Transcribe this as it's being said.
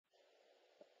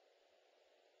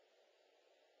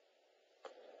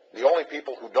The only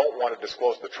people who don't want to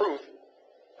disclose the truth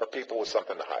are people with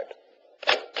something to hide.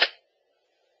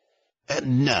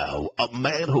 And now, a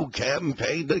man who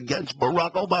campaigned against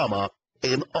Barack Obama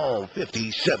in all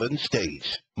 57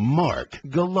 states, Mark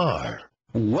Galar.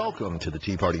 Welcome to the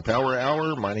Tea Party Power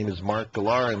Hour. My name is Mark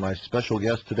Galar, and my special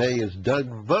guest today is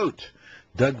Doug Vogt.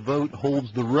 Doug Vogt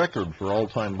holds the record for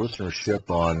all-time listenership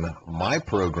on my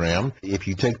program. If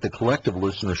you take the collective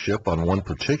listenership on one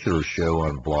particular show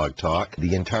on Blog Talk,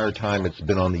 the entire time it's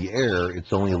been on the air,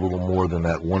 it's only a little more than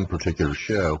that one particular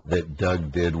show that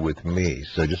Doug did with me.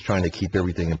 So just trying to keep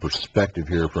everything in perspective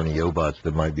here for any Obots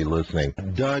that might be listening.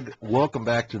 Doug, welcome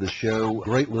back to the show.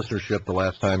 Great listenership the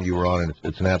last time you were on, and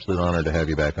it's an absolute honor to have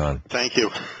you back on. Thank you.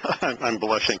 I'm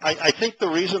blushing. I think the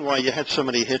reason why you had so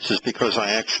many hits is because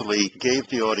I actually gave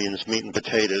the audience meat and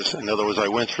potatoes. In other words, I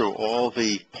went through all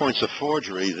the points of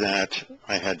forgery that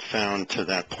I had found to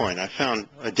that point. I found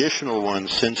additional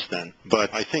ones since then,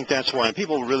 but I think that's why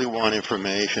people really want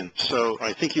information. So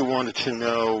I think you wanted to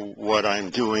know what I'm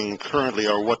doing currently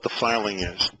or what the filing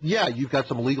is. Yeah, you've got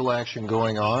some legal action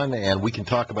going on, and we can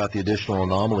talk about the additional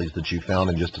anomalies that you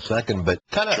found in just a second, but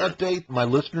kind of update my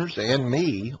listeners and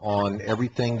me on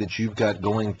everything that you've got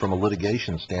going from a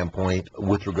litigation standpoint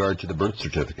with regard to the birth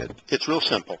certificate. It's real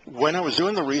simple. When I was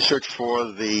doing the research for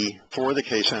the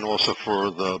case and also for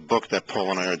the book that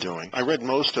Paul and I are doing, I read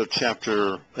most of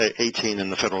Chapter 18 in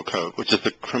the Federal Code, which is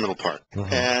the criminal part.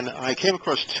 Mm-hmm. And I came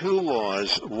across two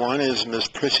laws. One is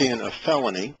misprision of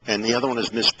felony, and the other one is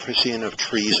misprision of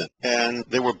treason. And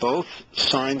they were both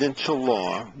signed into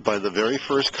law by the very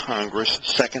first Congress,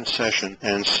 second session,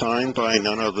 and signed by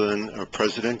none other than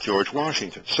President George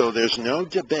Washington. So there's no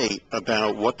debate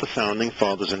about what the Founding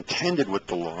Fathers intended with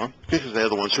the law, because they're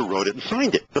the ones who wrote it and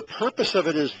signed it. The purpose of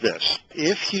it is this.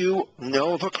 If you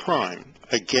know of a crime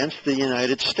against the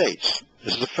United States,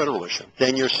 this is a federal issue,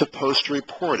 then you're supposed to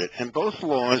report it. And both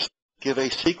laws give a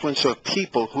sequence of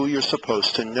people who you're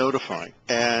supposed to notify.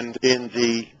 And in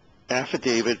the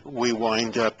affidavit, we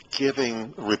wind up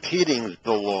repeating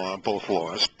the law, both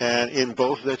laws, and in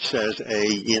both that says a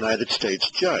United States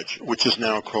judge, which is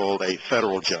now called a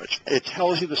federal judge. It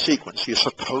tells you the sequence. You're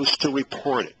supposed to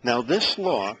report it. Now, this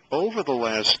law, over the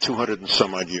last 200 and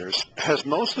some odd years, has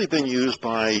mostly been used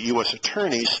by U.S.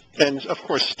 attorneys, and of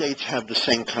course states have the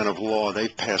same kind of law.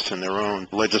 They've passed in their own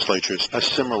legislatures a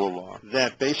similar law,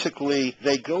 that basically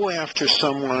they go after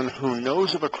someone who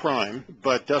knows of a crime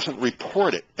but doesn't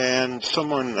report it. And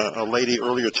someone, a lady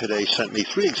earlier today, sent me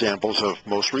 3 examples of,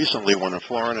 most recently, one in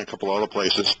Florida and a couple other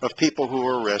places, of people who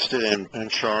were arrested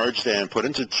and charged and put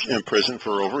in prison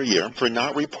for over a year for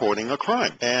not reporting a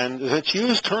crime. And it's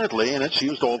used currently, and it's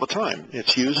used all the time.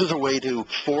 It's used as a way to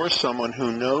force someone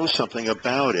who knows something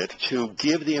about it to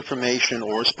give the information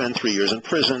or spend 3 years in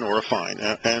prison or a fine,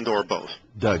 and or both.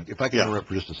 Doug, if I can interrupt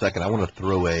for just a second, I want to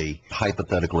throw a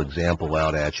hypothetical example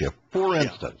out at you. For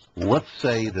instance, let's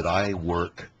say that I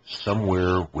work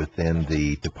somewhere within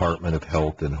the Department of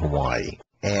Health in Hawaii.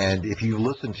 And if you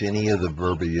listen to any of the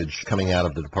verbiage coming out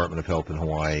of the Department of Health in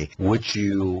Hawaii, what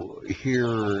you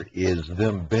hear is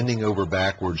them bending over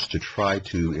backwards to try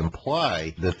to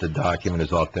imply that the document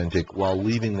is authentic while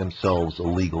leaving themselves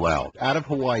illegal out. Out of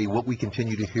Hawaii, what we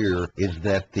continue to hear is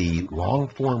that the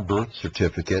long-form birth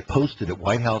certificate posted at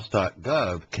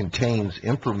whitehouse.gov contains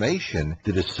information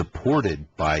that is supported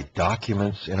by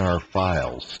documents in our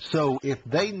files. So if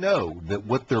they know that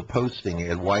what they're posting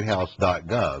at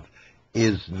whitehouse.gov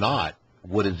is not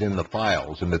what is in the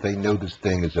files, and that they know this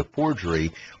thing is a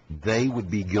forgery, they would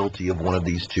be guilty of one of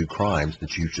these 2 crimes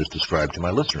that you've just described to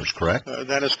my listeners, correct?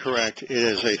 That is correct. It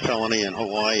is a felony in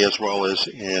Hawaii as well as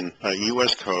in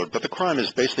U.S. code, but the crime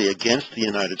is basically against the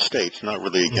United States, not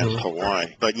really against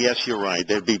Hawaii. But yes, you're right.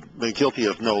 They'd be guilty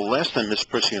of no less than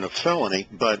misprision of felony,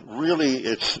 but really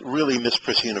it's really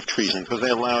misprision of treason, because they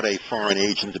allowed a foreign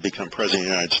agent to become president of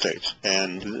the United States.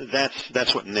 And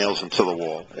that's what nails them to the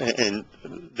wall. And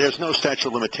there's no statute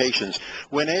of limitations.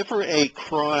 Whenever a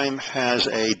crime has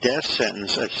a death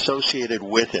sentence associated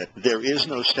with it, there is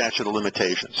no statute of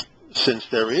limitations. Since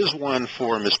there is one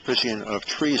for misprision of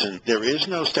treason, there is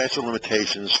no statute of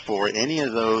limitations for any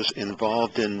of those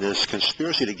involved in this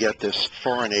conspiracy to get this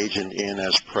foreign agent in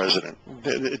as president.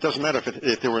 It doesn't matter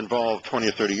if they were involved 20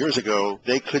 or 30 years ago,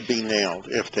 they could be nailed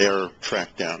if they're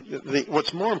tracked down.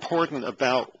 What's more important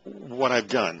about what I've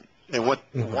done and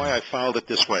why I filed it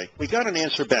this way. We got an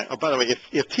answer back. Oh, by the way,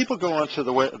 if people go onto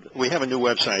the web, we have a new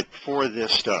website for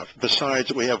this stuff.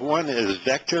 Besides, we have one is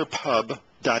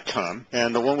vectorpub.com,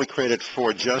 and the one we created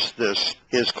for just this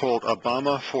is called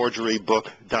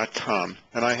ObamaForgeryBook.com. MSNBC.com,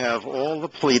 and I have all the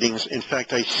pleadings. In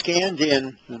fact, I scanned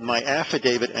in my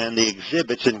affidavit and the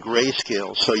exhibits in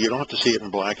grayscale, so you don't have to see it in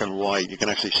black and white. You can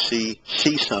actually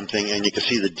see something, and you can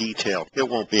see the detail. It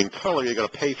won't be in color. You've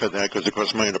got to pay for that because it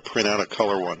costs money to print out a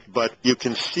color one. But you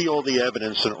can see all the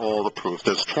evidence and all the proof.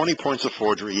 There's 20 points of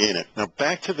forgery in it. Now,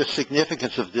 back to the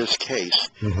significance of this case.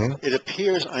 It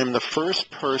appears I'm the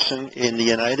first person in the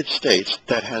United States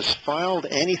that has filed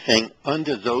anything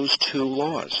under those two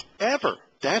laws, ever.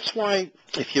 That's why,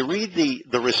 if you read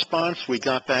the response we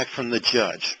got back from the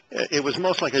judge, it was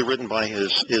most likely written by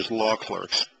his law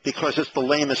clerks, because it's the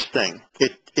lamest thing.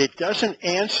 It doesn't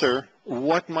answer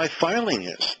what my filing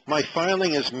is. My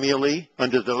filing is merely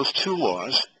under those two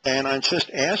laws, and I'm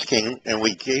just asking, and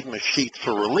we gave him a sheet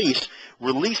for release,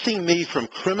 releasing me from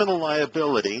criminal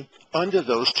liability under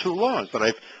those two laws. But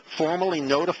I've formally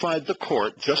notified the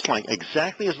court, just like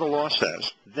exactly as the law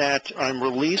says, that I'm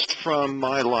released from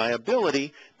my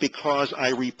liability because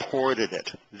I reported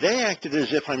it. They acted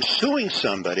as if I'm suing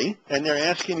somebody, and they're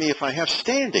asking me if I have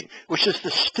standing, which is the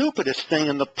stupidest thing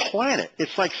on the planet.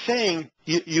 It's like saying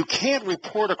you can't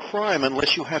report a crime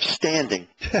unless you have standing.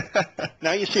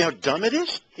 Now you see how dumb it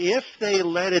is? If they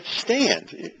let it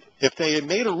stand, if they had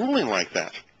made a ruling like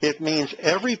that, it means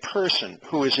every person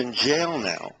who is in jail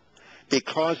now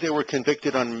because they were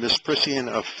convicted on misprision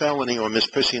of felony or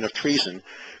misprision of treason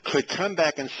could come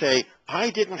back and say,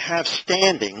 I didn't have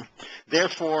standing,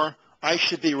 therefore I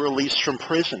should be released from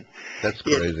prison. That's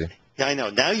crazy. I know.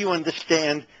 Now you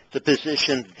understand the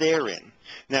position they're in.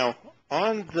 Now,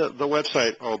 on the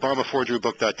website,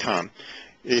 ObamaForgeryBook.com,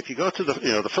 if you go to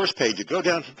the first page, you go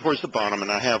down towards the bottom, and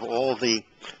I have all the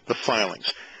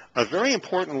filings. A very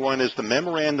important one is the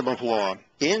Memorandum of Law.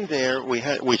 In there,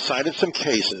 we cited some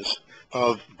cases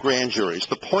of grand juries.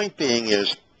 The point being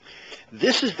is,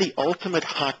 this is the ultimate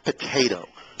hot potato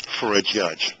for a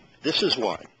judge. This is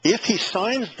why. If he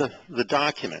signs the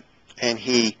document and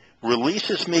he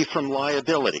releases me from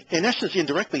liability, in essence,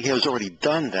 indirectly, he has already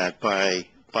done that by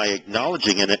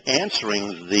acknowledging it and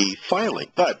answering the filing.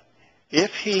 But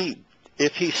if he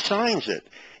signs it,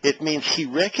 it means he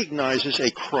recognizes a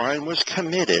crime was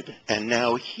committed, and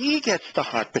now he gets the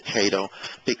hot potato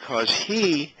because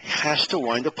he has to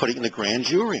wind up putting in the grand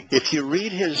jury. If you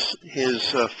read his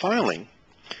filing,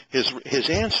 his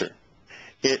answer,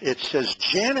 it says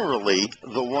generally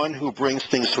the one who brings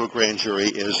things to a grand jury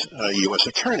is a U.S.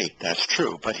 attorney. That's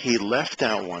true. But he left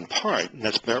out one part, and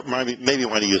that's maybe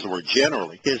why he used the word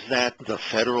generally, is that the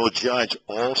federal judge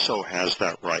also has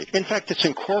that right. In fact, it's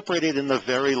incorporated in the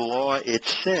very law it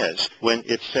says. When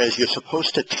it says you're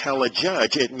supposed to tell a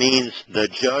judge, it means the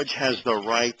judge has the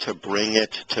right to bring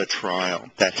it to trial,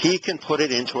 that he can put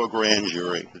it into a grand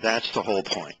jury. That's the whole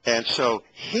point. And so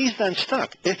he's then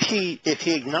stuck. If he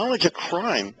acknowledges a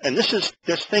crime, and there's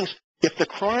things, if the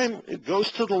crime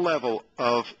goes to the level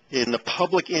of in the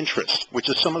public interest, which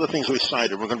is some of the things we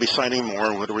cited, we're going to be citing more,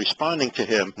 and we're responding to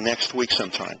him next week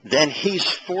sometime, then he's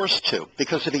forced to.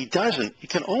 Because if he doesn't, he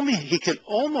can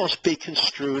almost be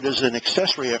construed as an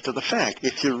accessory after the fact.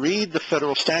 If you read the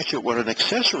federal statute, what an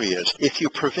accessory is, if you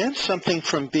prevent something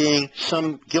from being,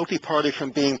 some guilty party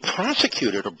from being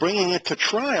prosecuted or bringing it to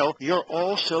trial, you're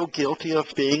also guilty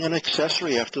of being an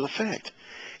accessory after the fact.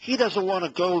 He doesn't want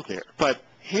to go there, but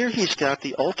here he's got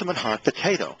the ultimate hot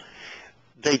potato.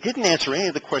 They didn't answer any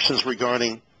of the questions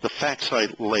regarding the facts I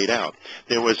laid out.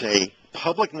 There was a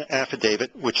public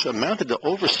affidavit, which amounted to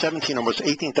over 17, almost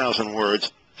 18,000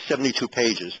 words, 72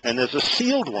 pages. And there's a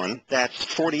sealed one that's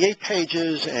 48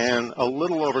 pages and a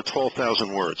little over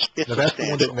 12,000 words. It's now that's the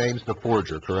one that names the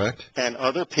forger, correct? And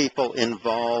other people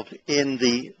involved in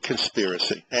the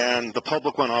conspiracy. And the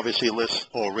public one obviously lists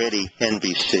already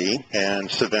NBC and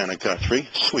Savannah Guthrie,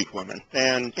 sweet woman,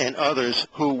 and others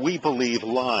who we believe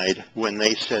lied when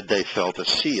they said they felt a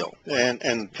seal.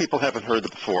 And people haven't heard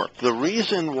it before. The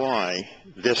reason why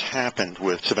this happened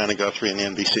with Savannah Guthrie and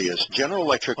NBC is General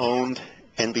Electric owned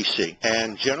NBC,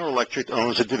 and General Electric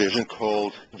owns a division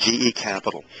called GE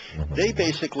Capital. They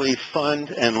basically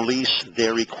fund and lease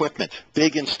their equipment,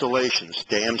 big installations,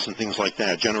 dams and things like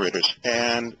that, generators.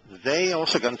 And they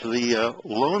also got into the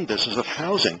loan business of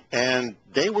housing, and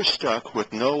they were stuck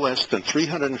with no less than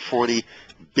 $340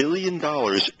 billion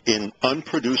in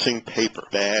unproducing paper,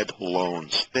 bad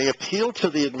loans. They appealed to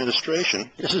the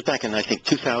administration. This is back in, I think,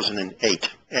 2008.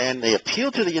 And they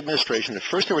appealed to the administration. At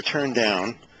first they were turned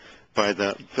down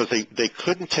because they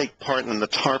couldn't take part in the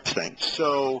TARP thing.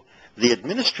 So the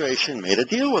administration made a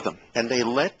deal with them, and they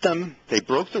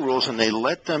broke the rules, and they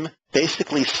let them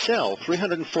basically sell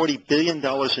 $340 billion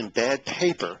in bad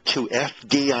paper to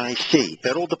FDIC,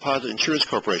 Federal Deposit Insurance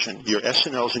Corporation. Your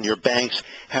S&Ls and your banks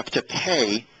have to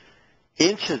pay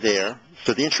into there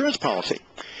for the insurance policy.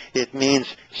 It means,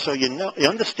 so you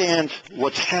understand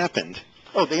what's happened.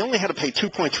 Oh, they only had to pay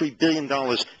 $2.3 billion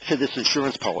for this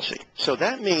insurance policy. So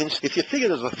that means if you figure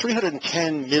there's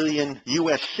 310 million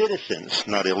U.S. citizens,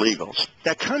 not illegals,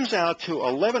 that comes out to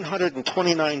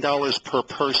 $1,129 per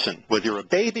person. Whether you're a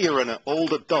baby or an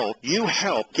old adult, you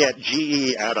help get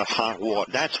GE out of hot water.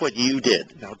 That's what you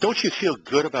did. Now, don't you feel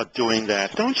good about doing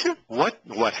that? Don't you?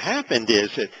 What happened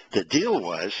is that the deal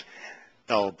was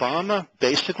Obama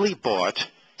basically bought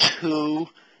two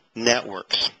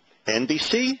networks,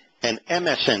 NBC and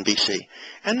MSNBC.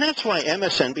 And that's why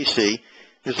MSNBC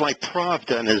is like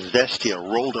Pravda and Izvestia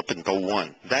rolled up into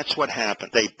one. That's what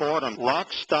happened. They bought them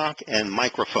lock, stock, and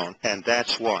microphone, and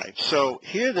that's why. So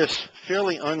here this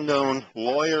fairly unknown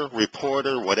lawyer,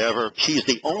 reporter, whatever, she's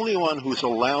the only one who's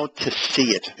allowed to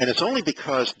see it. And it's only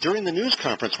because during the news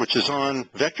conference, which is on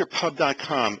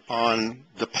vectorpub.com, on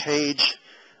the page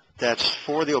that's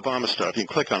for the Obama stuff, you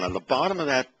can click on it. On the bottom of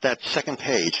that second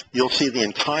page, you'll see the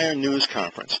entire news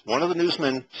conference. One of the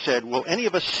newsmen said, will any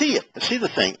of us see it, see the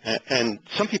thing? And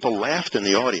some people laughed in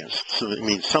the audience. So it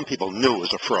means some people knew it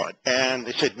was a fraud. And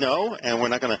they said, no, and we're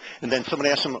not going to. And then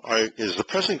somebody asked them, is the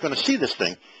president going to see this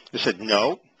thing? They said,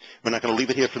 no. We're not going to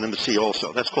leave it here for them to see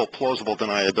also. That's called plausible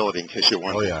deniability, in case you're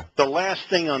wondering. Oh, yeah. The last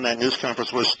thing on that news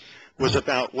conference was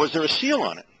about, was there a seal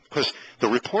on it? Because the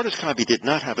reporter's copy did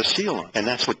not have a seal on it, and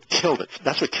that's what killed it.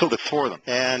 That's what killed it for them.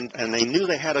 And they knew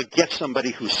they had to get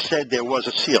somebody who said there was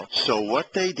a seal. So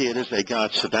what they did is they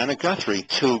got Savannah Guthrie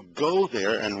to go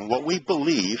there, and what we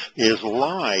believe is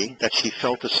lie that she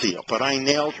felt a seal. But I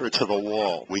nailed her to the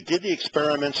wall. We did the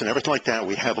experiments and everything like that.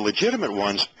 We have legitimate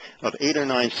ones of 8 or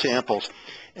 9 samples.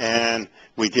 And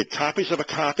we did copies of a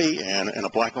copy and a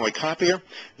black and white copier.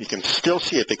 You can still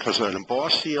see it because an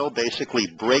embossed seal basically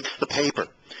breaks the paper.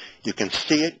 You can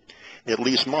see it. It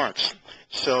leaves marks.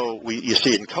 So you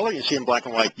see it in color, you see it in black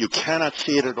and white. You cannot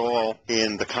see it at all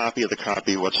in the copy of the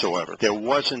copy whatsoever. There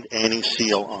wasn't any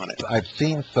seal on it. I've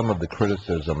seen some of the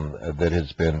criticism that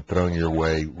has been thrown your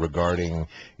way regarding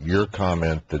your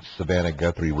comment that Savannah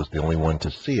Guthrie was the only one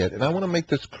to see it. And I want to make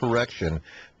this correction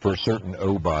for a certain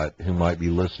OBOT who might be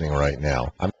listening right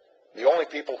now. The only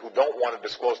people who don't want to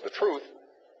disclose the truth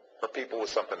are people with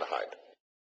something to hide.